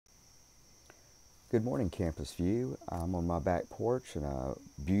Good morning, Campus View. I'm on my back porch in a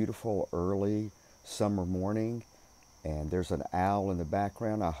beautiful early summer morning, and there's an owl in the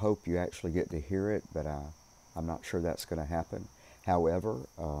background. I hope you actually get to hear it, but I'm not sure that's going to happen. However,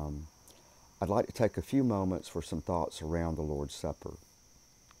 I'd like to take a few moments for some thoughts around the Lord's Supper.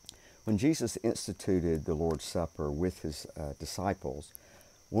 When Jesus instituted the Lord's Supper with his disciples,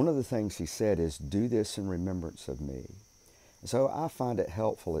 one of the things he said is, "Do this in remembrance of me." And so I find it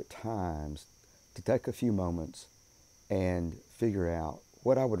helpful at times to take a few moments and figure out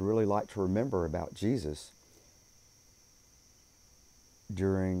what I would really like to remember about Jesus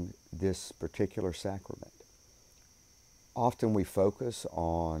during this particular sacrament. Often we focus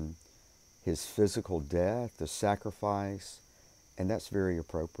on his physical death, the sacrifice, and that's very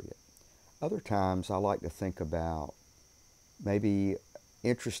appropriate. Other times I like to think about maybe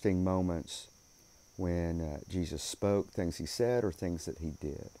interesting moments when Jesus spoke, things he said or things that he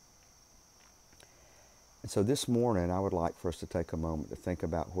did. And so this morning, I would like for us to take a moment to think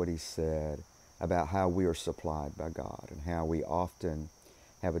about what he said about how we are supplied by God and how we often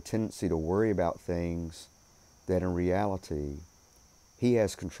have a tendency to worry about things that in reality he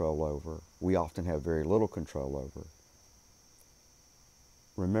has control over. We often have very little control over.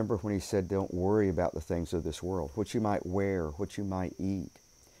 Remember when he said, don't worry about the things of this world, what you might wear, what you might eat.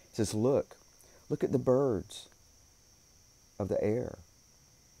 He says, look at the birds of the air.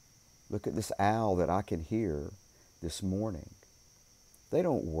 Look at this owl that I can hear this morning. They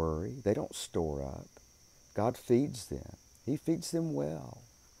don't worry. They don't store up. God feeds them. He feeds them well.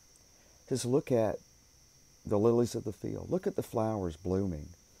 He says, look at the lilies of the field. Look at the flowers blooming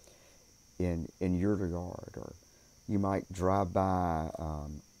in your yard. Or you might drive by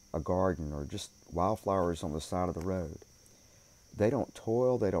a garden or just wildflowers on the side of the road. They don't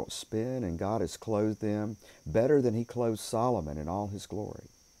toil, they don't spin, and God has clothed them better than he clothed Solomon in all his glory.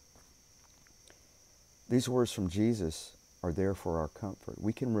 These words from Jesus are there for our comfort.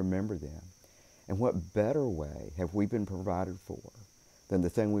 We can remember them. And what better way have we been provided for than the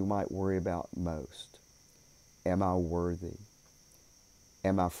thing we might worry about most? Am I worthy?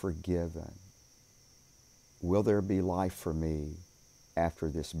 Am I forgiven? Will there be life for me after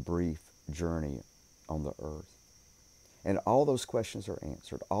this brief journey on the earth? And all those questions are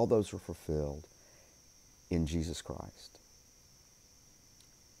answered. All those are fulfilled in Jesus Christ.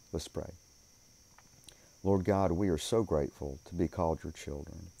 Let's pray. Lord God, we are so grateful to be called your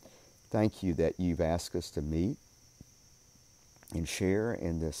children. Thank you that you've asked us to meet and share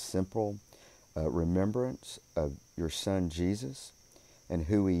in this simple remembrance of your Son Jesus and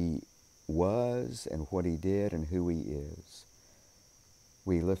who he was and what he did and who he is.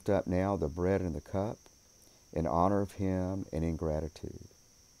 We lift up now the bread and the cup in honor of him and in gratitude.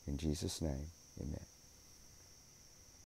 In Jesus' name, amen.